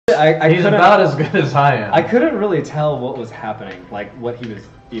He's about as good as I am. I couldn't really tell what was happening, like what he was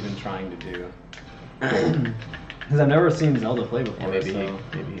even trying to do. Because I've never seen Zelda play before, maybe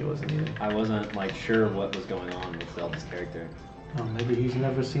he wasn't either. I wasn't like sure what was going on with Zelda's character. Oh, maybe he's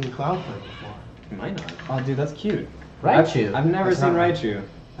never seen Cloud play before. He might not. Oh, dude, that's cute. Raichu. I've never seen Raichu.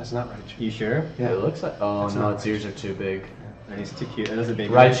 That's not Raichu. You sure? Yeah, it looks like. Oh That's no, not its ears are too big. And he's too cute. That's a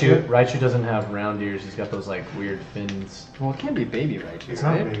baby Raichu doesn't have round ears. He's got those like weird fins. Well, it can't be baby Raichu, It's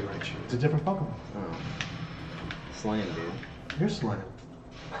right? not baby Raichu. It's a different Pokemon. Oh. Slime, dude. You're Slime.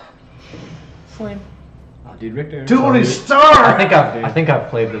 Slime. Oh, dude, Richter. Tony Stark! I think I've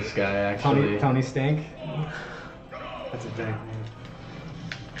played this guy actually. Tony Stank. That's a dank name.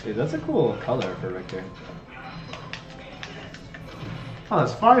 Dude, that's a cool color for Richter. Oh,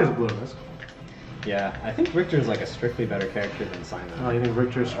 that's Fire's Blue. That's cool. Yeah, I think Richter's like a strictly better character than Simon. Oh, you think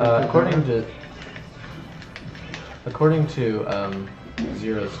Richter's according to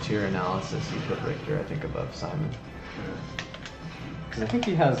Zero's tier analysis, he put Richter I think above Simon. Because I think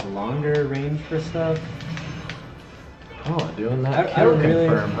he has longer range for stuff. Oh, doing that I kill really,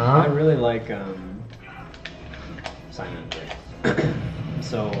 confirm, huh? I really like Simon.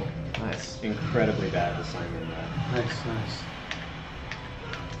 So Nice. Incredibly bad with Simon. Nice.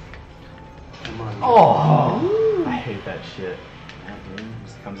 Come on. Oh, I hate that shit. Yeah, dude,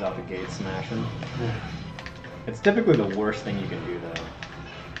 just comes out the gate smashing. Yeah. It's typically the worst thing you can do though.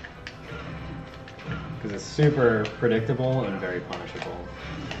 Because it's super predictable and very punishable.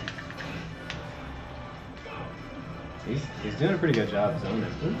 He's doing a pretty good job zoning.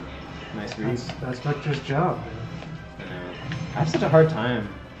 Nice read. That's Richter's job, man. I know. I have such a hard time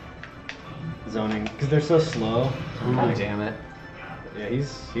zoning because they're so slow. God damn it. Yeah,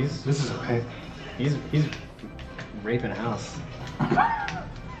 he's This is a pain. he's raping a house.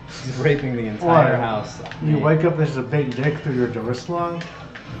 He's raping the entire house. You wake up, there's a big dick through your door slung?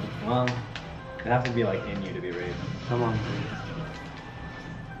 Well, it has to be like in you to be raped. Come on, dude.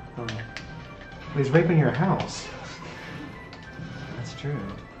 Oh. He's raping your house. That's true.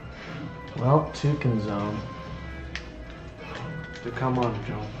 Well, two can zone. Dude, come on,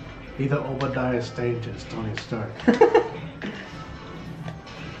 Joe. Be the Obadiah Stane to Tony Stark.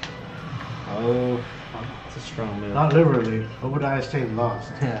 Oh, It's a strong move. Not literally. Obadiah Stane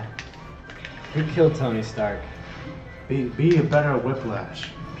lost. yeah. Who killed Tony Stark? Be a better Whiplash.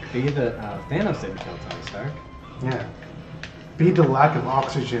 Be the Thanos didn't kill Tony Stark. Yeah. Be the lack of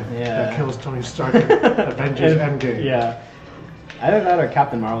oxygen Yeah. that kills Tony Stark in Avengers Endgame. Yeah. Either that or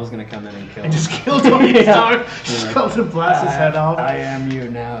Captain Marvel's gonna come in and kill And him. just kill Tony Yeah. Stark. Just Yeah. come to blast his head off. I am you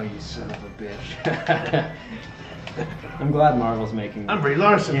now, you son of a bitch. I'm glad Marvel's making I'm Brie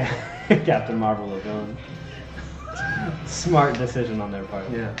Larson. yeah, Captain Marvel a villain. Smart decision on their part.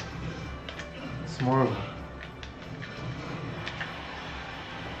 Yeah. It's more of a...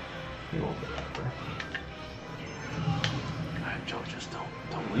 He won't get that far. Alright, Joe, just don't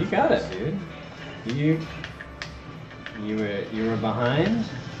You got it, dude. You were behind,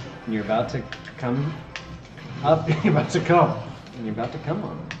 and you're about to come up, You're about to come. and you're about to come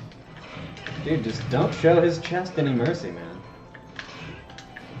on him. Dude, just don't show his chest any mercy, man.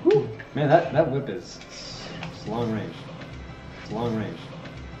 Whew. Man, that whip is it's long range. It's long range.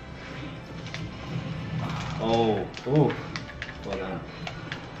 Oh, ooh, well done.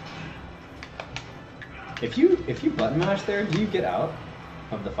 If you button mash there, do you get out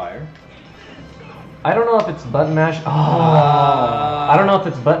of the fire? I don't know if it's button mash. Oh, I don't know if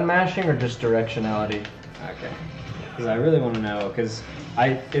it's button mashing or just directionality. Okay. Because I really want to know, because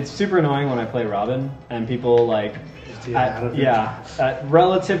it's super annoying when I play Robin and people like, it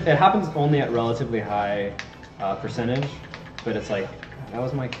happens only at relatively high percentage, but it's like, that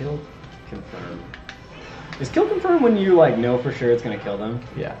was my kill confirm. Is kill confirm when you like know for sure it's gonna kill them?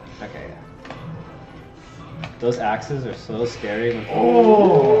 Yeah. Okay, yeah. Those axes are so scary.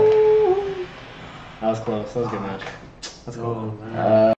 Oh! That was close. That was a good match. Let's go.